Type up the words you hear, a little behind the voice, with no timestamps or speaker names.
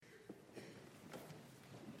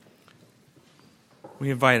We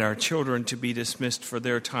invite our children to be dismissed for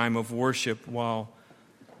their time of worship while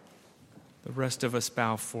the rest of us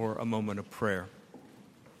bow for a moment of prayer.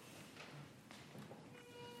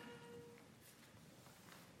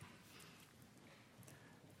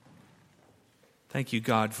 Thank you,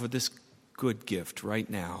 God, for this good gift right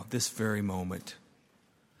now, this very moment.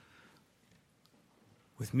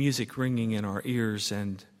 With music ringing in our ears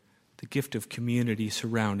and the gift of community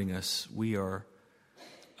surrounding us, we are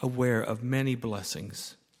aware of many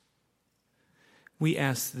blessings. We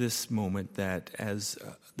ask this moment that as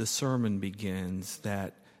the sermon begins,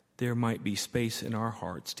 that there might be space in our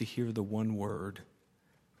hearts to hear the one word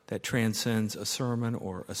that transcends a sermon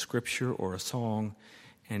or a scripture or a song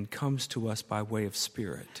and comes to us by way of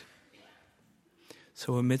Spirit.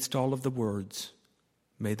 So amidst all of the words,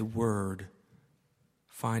 may the word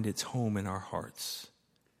find its home in our hearts.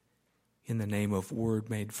 In the name of Word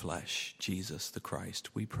made flesh, Jesus the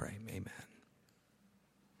Christ, we pray. Amen.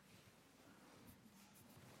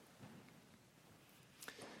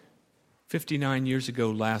 "59 years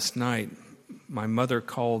ago last night, my mother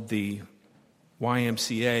called the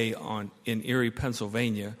YMCA in Erie,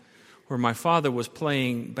 Pennsylvania, where my father was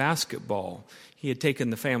playing basketball. He had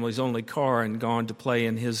taken the family's only car and gone to play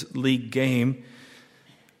in his league game.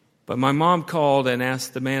 But my mom called and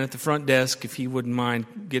asked the man at the front desk if he wouldn't mind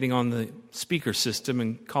getting on the speaker system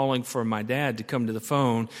and calling for my dad to come to the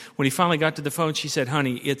phone. When he finally got to the phone, she said,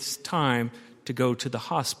 "Honey, it's time to go to the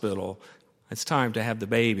hospital. It's time to have the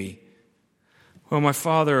baby." Well, my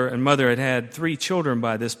father and mother had had 3 children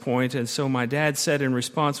by this point, and so my dad said in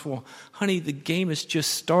response, "Well, honey, the game has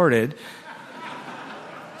just started.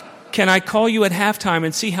 Can I call you at halftime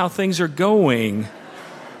and see how things are going?"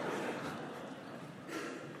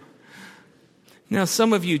 Now,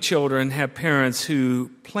 some of you children have parents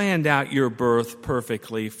who planned out your birth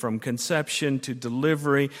perfectly from conception to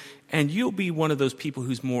delivery, and you'll be one of those people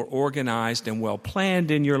who's more organized and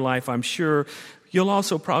well-planned in your life, I'm sure. You'll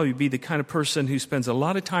also probably be the kind of person who spends a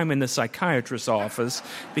lot of time in the psychiatrist's office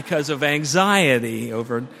because of anxiety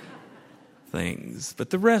over things. But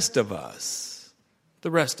the rest of us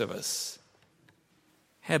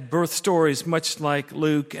have birth stories much like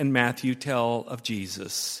Luke and Matthew tell of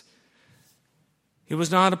Jesus. It was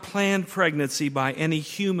not a planned pregnancy by any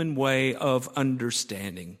human way of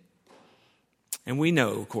understanding. And we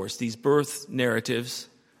know, of course, these birth narratives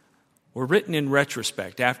were written in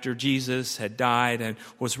retrospect. After Jesus had died and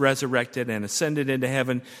was resurrected and ascended into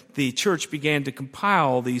heaven, the church began to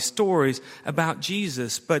compile these stories about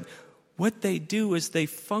Jesus. But what they do is they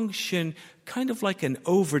function kind of like an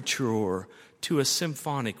overture to a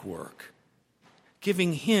symphonic work,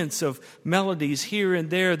 giving hints of melodies here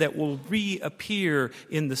and there that will reappear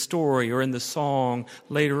in the story or in the song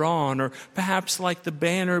later on, or perhaps like the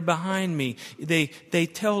banner behind me. They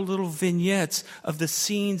tell little vignettes of the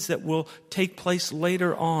scenes that will take place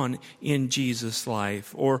later on in Jesus'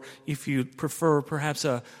 life, or if you prefer, perhaps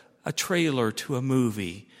a trailer to a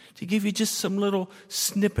movie, to give you just some little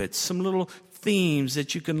snippets, some little themes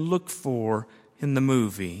that you can look for in the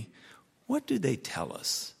movie. What do they tell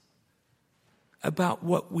us about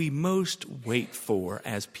what we most wait for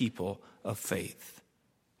as people of faith?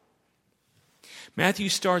 Matthew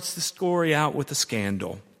starts the story out with a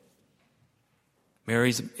scandal.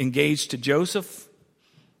 Mary's engaged to Joseph.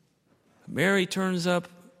 Mary turns up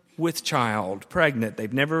with child, pregnant.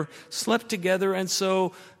 They've never slept together, and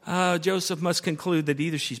so Joseph must conclude that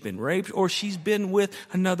either she's been raped or she's been with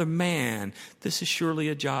another man. This is surely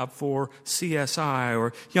a job for CSI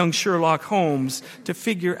or young Sherlock Holmes to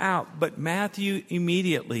figure out. But Matthew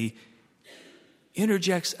immediately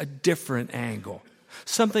interjects a different angle,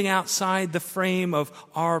 something outside the frame of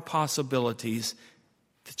our possibilities.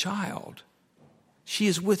 The child. She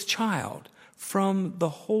is with child from the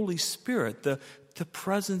Holy Spirit. The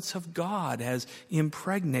presence of God has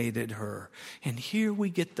impregnated her. And here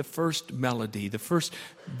we get the first melody, the first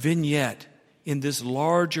vignette in this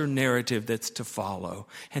larger narrative that's to follow.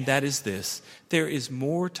 And that is this: there is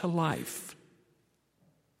more to life.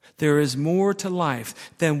 There is more to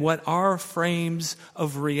life than what our frames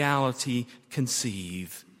of reality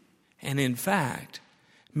conceive. And in fact,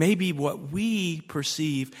 maybe what we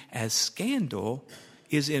perceive as scandal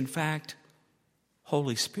is in fact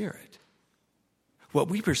Holy Spirit. What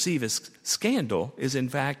we perceive as scandal is, in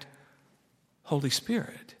fact, Holy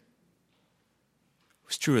Spirit. It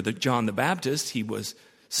was true of John the Baptist. He was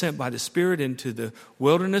sent by the Spirit into the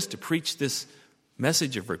wilderness to preach this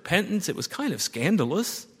message of repentance. It was kind of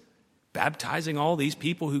scandalous, baptizing all these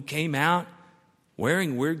people who came out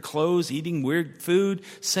wearing weird clothes, eating weird food,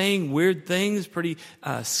 saying weird things, pretty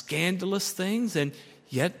scandalous things. And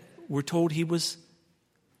yet we're told he was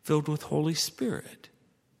filled with Holy Spirit.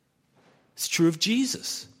 It's true of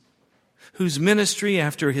Jesus, whose ministry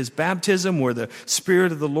after his baptism, where the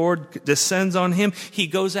Spirit of the Lord descends on him, he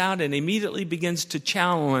goes out and immediately begins to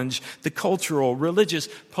challenge the cultural, religious,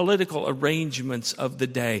 political arrangements of the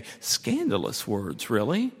day. Scandalous words,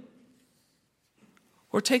 really.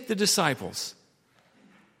 Or take the disciples.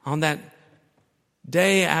 On that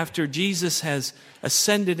day after Jesus has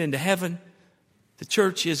ascended into heaven, the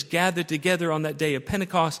church is gathered together on that day of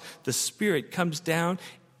Pentecost. The Spirit comes down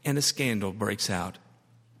and a scandal breaks out.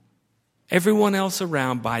 Everyone else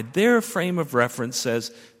around, by their frame of reference,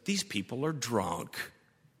 says, these people are drunk.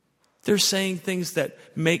 They're saying things that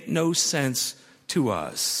make no sense to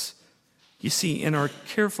us. You see, in our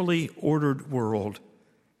carefully ordered world,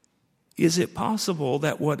 is it possible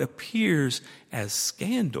that what appears as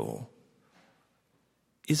scandal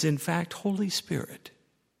is in fact Holy Spirit?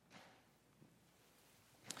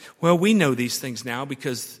 Well, we know these things now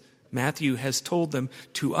because Matthew has told them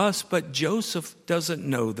to us, but Joseph doesn't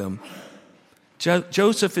know them.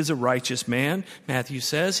 Joseph is a righteous man, Matthew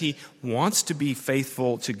says. He wants to be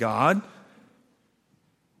faithful to God.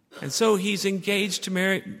 And so he's engaged to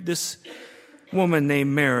marry this woman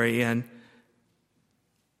named Mary and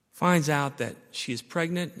finds out that she is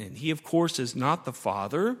pregnant, and he, of course, is not the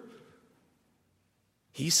father.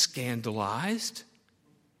 He's scandalized.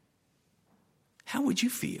 How would you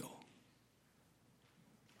feel?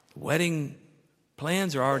 The wedding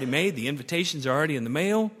plans are already made. The invitations are already in the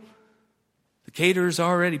mail. The caterer's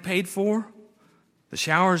already paid for. The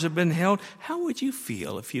showers have been held. How would you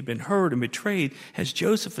feel if you'd been hurt and betrayed, as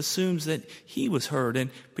Joseph assumes that he was hurt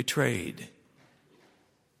and betrayed?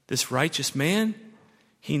 This righteous man,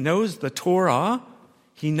 he knows the Torah.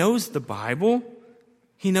 He knows the Bible.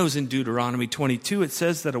 He knows in Deuteronomy 22 it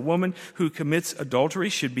says that a woman who commits adultery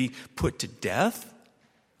should be put to death.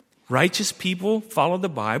 Righteous people follow the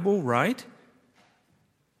Bible, right?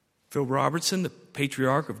 Phil Robertson, the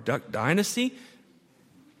patriarch of Duck Dynasty,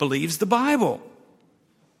 believes the Bible.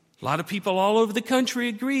 A lot of people all over the country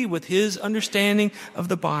agree with his understanding of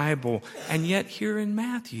the Bible. And yet here in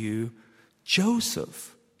Matthew,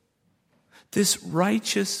 Joseph, this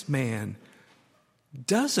righteous man,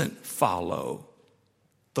 doesn't follow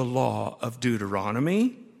the law of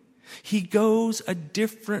Deuteronomy. He goes a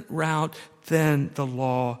different route than the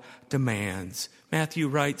law demands. Matthew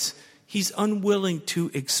writes, he's unwilling to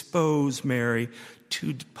expose Mary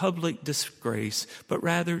to public disgrace, but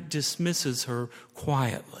rather dismisses her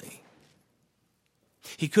quietly.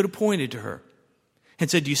 He could have pointed to her and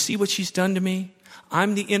said, do you see what she's done to me?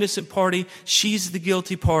 I'm the innocent party. She's the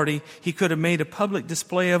guilty party. He could have made a public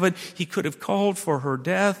display of it. He could have called for her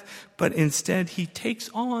death, but instead he takes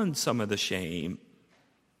on some of the shame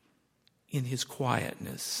in his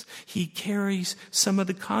quietness. He carries some of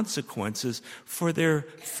the consequences for their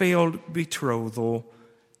failed betrothal.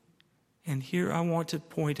 And here I want to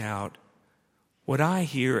point out what I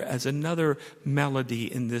hear as another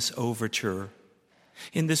melody in this overture,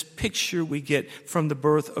 in this picture we get from the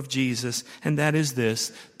birth of Jesus, and that is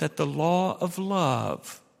this, that the law of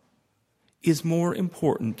love is more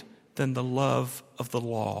important than the love of the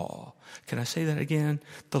law. Can I say that again?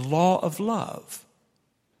 The law of love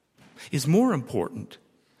is more important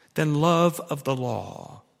than love of the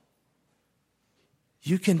law.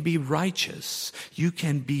 You can be righteous, you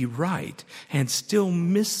can be right, and still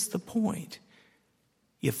miss the point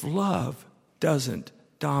if love doesn't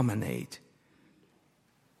dominate.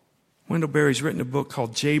 Wendell Berry's written a book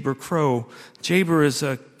called Jayber Crow. Jayber is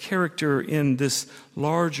a character in this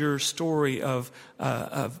larger story of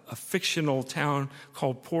a fictional town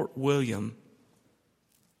called Port William.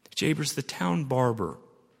 Jayber's the town barber.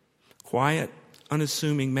 Quiet,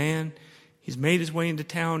 unassuming man. He's made his way into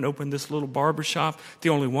town, opened this little barber shop, the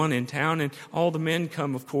only one in town, and all the men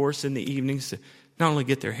come, of course, in the evenings to not only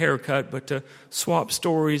get their hair cut, but to swap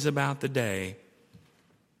stories about the day.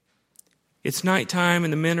 It's nighttime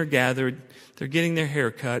and the men are gathered. They're getting their hair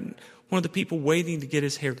cut. One of the people waiting to get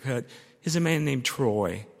his hair cut is a man named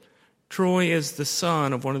Troy. Troy is the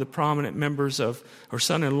son of one of the prominent members of, or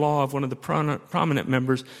son-in-law of one of the prominent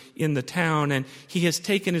members in the town. And he has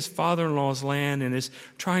taken his father-in-law's land and is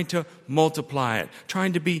trying to multiply it,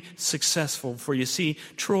 trying to be successful. For you see,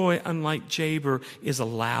 Troy, unlike Jayber, is a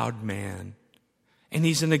loud man. And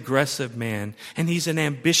he's an aggressive man. And he's an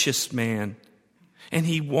ambitious man. And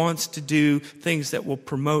he wants to do things that will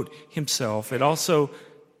promote himself. It also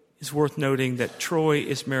is worth noting that Troy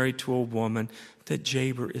is married to a woman that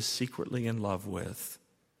Jayber is secretly in love with.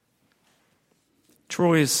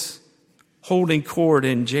 Troy is holding court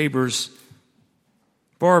in Jayber's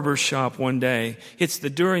barber shop one day. It's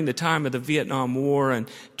during the time of the Vietnam War, and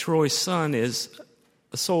Troy's son is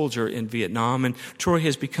a soldier in Vietnam, and Troy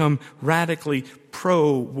has become radically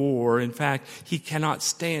pro-war. In fact, he cannot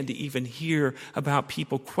stand to even hear about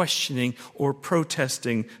people questioning or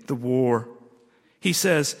protesting the war. He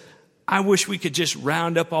says, I wish we could just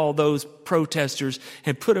round up all those protesters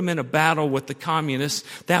and put them in a battle with the communists.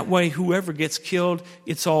 That way, whoever gets killed,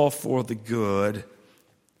 it's all for the good.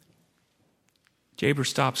 Jaber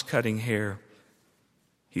stops cutting hair.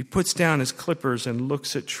 He puts down his clippers and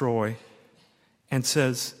looks at Troy and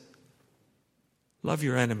says, love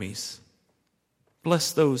your enemies.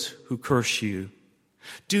 Bless those who curse you.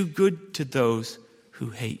 Do good to those who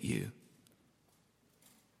hate you.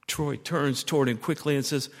 Troy turns toward him quickly and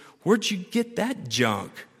says, where'd you get that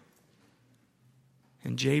junk?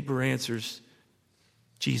 And Jaber answers,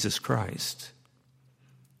 Jesus Christ.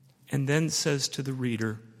 And then says to the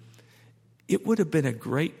reader, it would have been a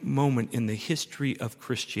great moment in the history of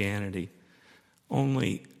Christianity,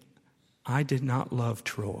 only I did not love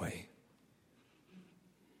Troy.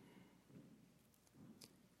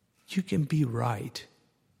 You can be right.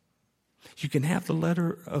 You can have the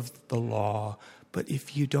letter of the law, but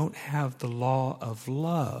if you don't have the law of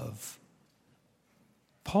love,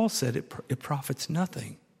 Paul said it profits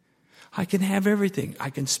nothing. I can have everything. I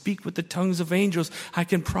can speak with the tongues of angels. I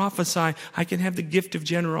can prophesy. I can have the gift of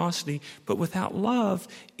generosity. But without love,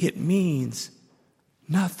 it means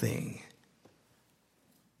nothing.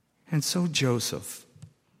 And so Joseph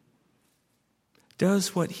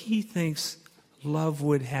does what he thinks love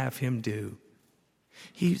would have him do.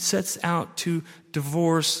 He sets out to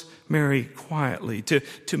divorce Mary quietly,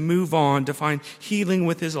 to move on, to find healing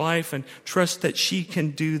with his life and trust that she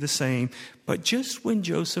can do the same. But just when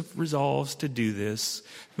Joseph resolves to do this,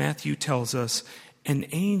 Matthew tells us, an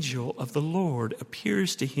angel of the Lord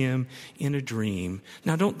appears to him in a dream.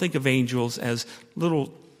 Now, don't think of angels as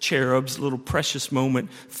little cherubs, little precious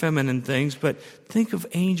moment, feminine things, but think of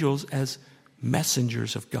angels as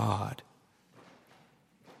messengers of God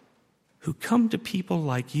who come to people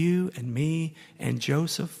like you and me and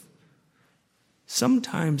Joseph,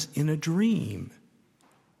 sometimes in a dream,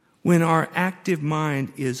 when our active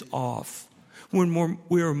mind is off, when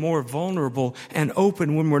we're more vulnerable and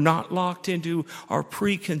open, when we're not locked into our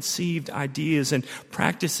preconceived ideas and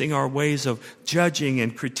practicing our ways of judging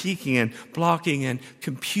and critiquing and blocking and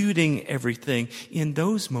computing everything. In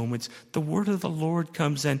those moments, the word of the Lord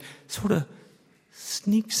comes and sort of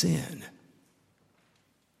sneaks in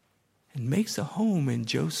and makes a home in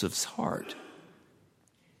Joseph's heart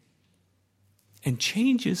and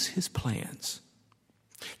changes his plans.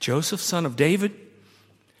 Joseph, son of David,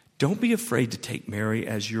 don't be afraid to take Mary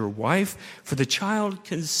as your wife, for the child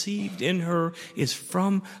conceived in her is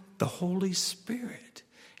from the Holy Spirit.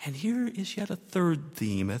 And here is yet a third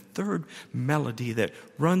theme, a third melody that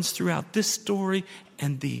runs throughout this story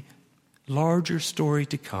and the larger story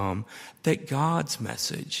to come, that God's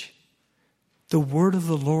message, the word of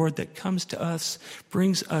the Lord that comes to us,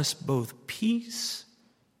 brings us both peace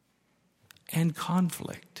and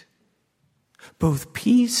conflict, both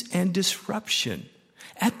peace and disruption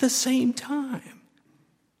at the same time.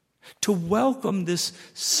 To welcome this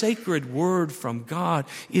sacred word from God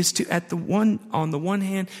is to, on the one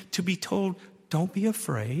hand, to be told, don't be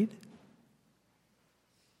afraid.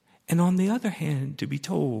 And on the other hand, to be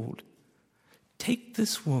told, take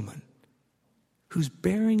this woman who's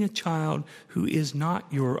bearing a child who is not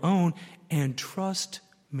your own and trust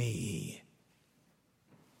me.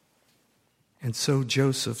 And so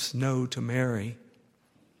Joseph's no to Mary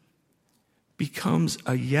becomes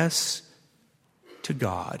a yes to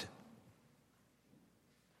God.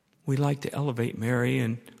 We like to elevate Mary,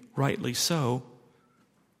 and rightly so.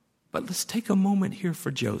 But let's take a moment here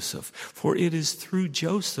for Joseph. For it is through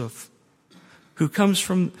Joseph, who comes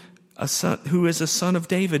from who is a son of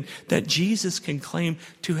David, that Jesus can claim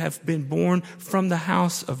to have been born from the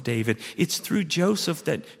house of David. It's through Joseph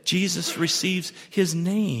that Jesus receives his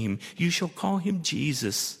name. You shall call him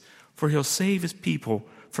Jesus, for he'll save his people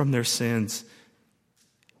from their sins.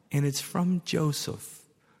 And it's from Joseph,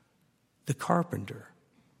 the carpenter,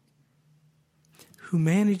 who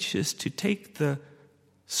manages to take the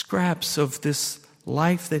scraps of this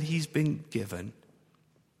life that he's been given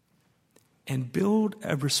and build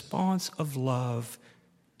a response of love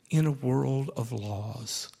in a world of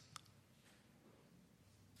laws.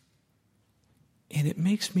 And it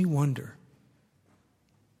makes me wonder,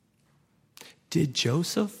 did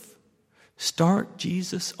Joseph start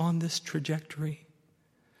Jesus on this trajectory?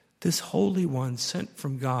 This Holy One sent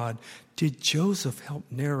from God, did Joseph help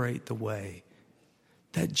narrate the way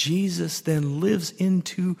that Jesus then lives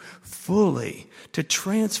into fully to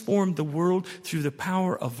transform the world through the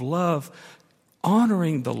power of love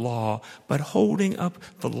honoring the law, but holding up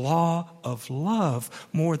the law of love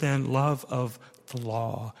more than love of the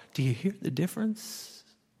law. Do you hear the difference?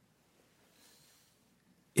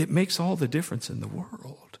 It makes all the difference in the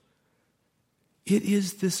world. It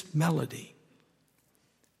is this melody,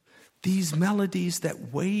 these melodies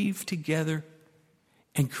that wave together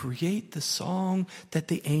and create the song that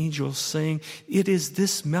the angels sing. It is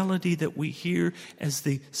this melody that we hear, as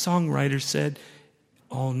the songwriter said,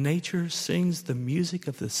 all nature sings the music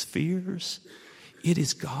of the spheres. It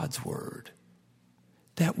is God's word.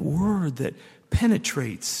 That word that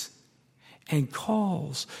penetrates and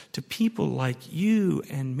calls to people like you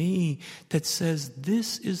and me, that says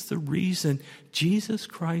this is the reason Jesus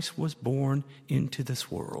Christ was born into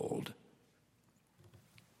this world.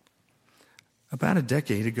 About a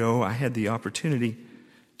decade ago, I had the opportunity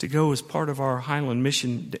to go as part of our Highland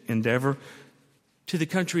mission endeavor to the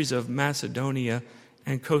countries of Macedonia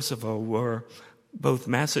and Kosovo, where both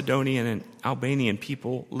Macedonian and Albanian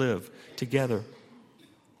people live together.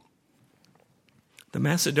 The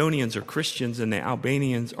Macedonians are Christians and the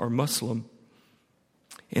Albanians are Muslim.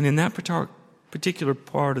 And in that particular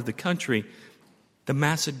part of the country, the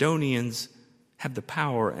Macedonians have the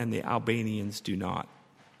power and the Albanians do not.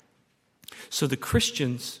 So the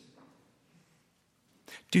Christians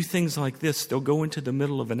do things like this. They'll go into the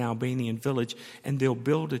middle of an Albanian village and they'll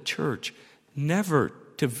build a church, never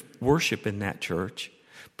to worship in that church,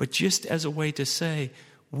 but just as a way to say,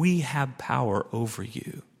 we have power over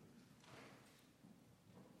you.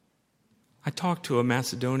 I talked to a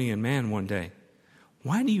Macedonian man one day.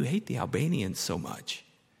 Why do you hate the Albanians so much?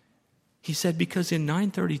 He said, because in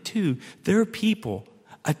 932, their people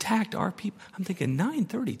attacked our people. I'm thinking,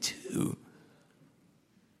 932?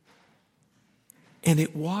 And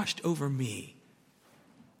it washed over me.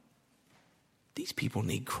 These people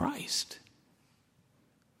need Christ.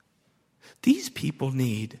 These people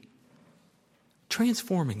need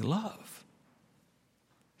transforming love.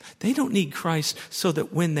 They don't need Christ so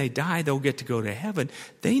that when they die, they'll get to go to heaven.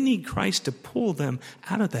 They need Christ to pull them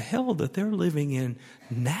out of the hell that they're living in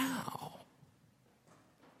now.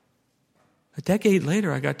 A decade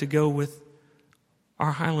later, I got to go with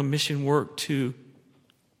our Highland mission work to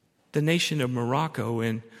the nation of Morocco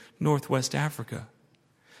in northwest Africa.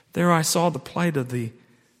 There I saw the plight of the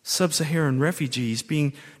sub-Saharan refugees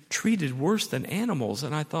being treated worse than animals.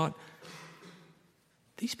 And I thought,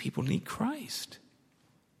 these people need Christ.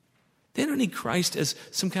 They don't need Christ as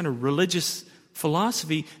some kind of religious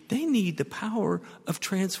philosophy. They need the power of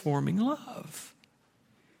transforming love.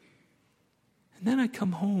 And then I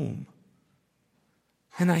come home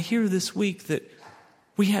and I hear this week that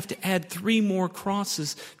we have to add 3 more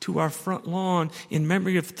crosses to our front lawn in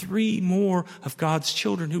memory of 3 more of God's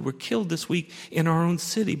children who were killed this week in our own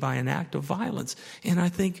city by an act of violence. And I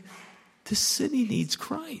think, this city needs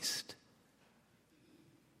Christ.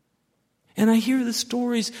 And I hear the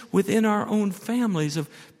stories within our own families of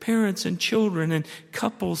parents and children and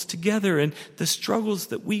couples together and the struggles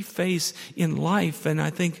that we face in life. And I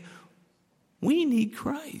think, we need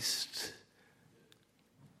Christ.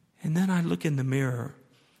 And then I look in the mirror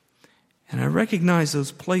and I recognize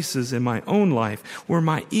those places in my own life where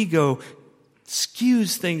my ego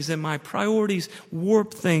skews things and my priorities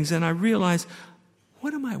warp things. And I realize,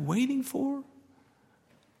 what am I waiting for?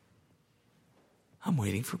 I'm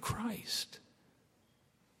waiting for Christ,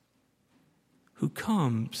 who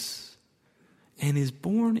comes and is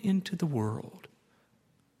born into the world,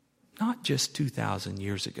 not just 2,000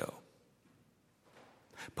 years ago,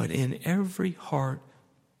 but in every heart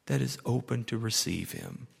that is open to receive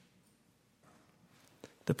him.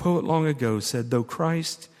 The poet long ago said, though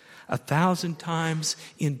Christ 1,000 times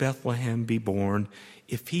in Bethlehem be born,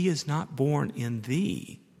 if he is not born in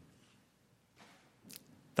thee,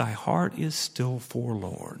 thy heart is still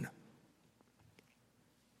forlorn.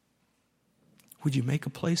 Would you make a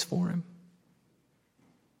place for him?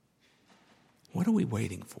 What are we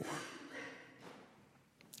waiting for?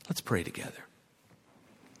 Let's pray together.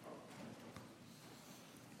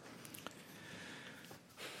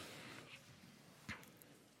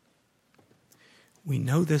 We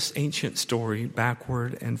know this ancient story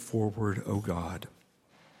backward and forward, O God.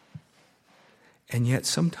 And yet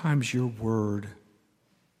sometimes your word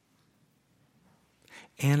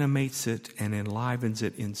animates it and enlivens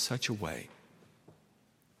it in such a way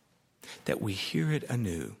that we hear it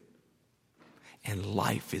anew and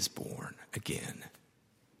life is born again.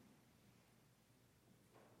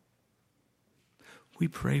 We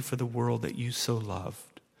pray for the world that you so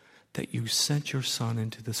loved, that you sent your Son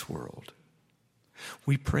into this world.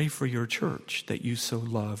 We pray for your church that you so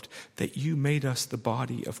loved, that you made us the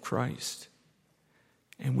body of Christ.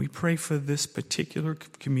 And we pray for this particular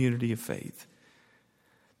community of faith,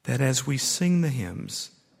 that as we sing the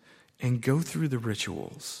hymns and go through the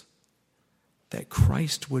rituals, that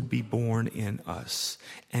Christ would be born in us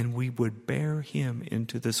and we would bear him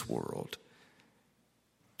into this world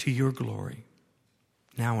to your glory,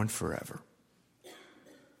 now and forever.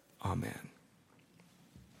 Amen.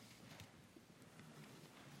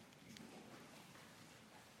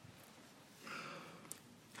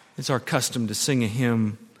 It's our custom to sing a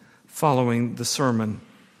hymn following the sermon.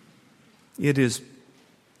 It is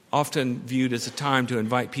often viewed as a time to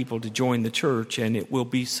invite people to join the church, and it will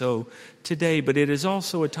be so today, but it is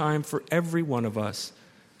also a time for every one of us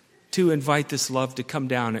to invite this love to come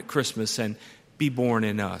down at Christmas and be born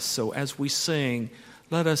in us. So as we sing,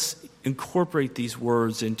 let us incorporate these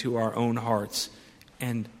words into our own hearts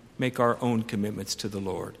and make our own commitments to the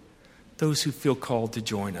Lord. Those who feel called to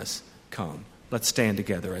join us, come. Let's stand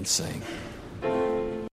together and sing.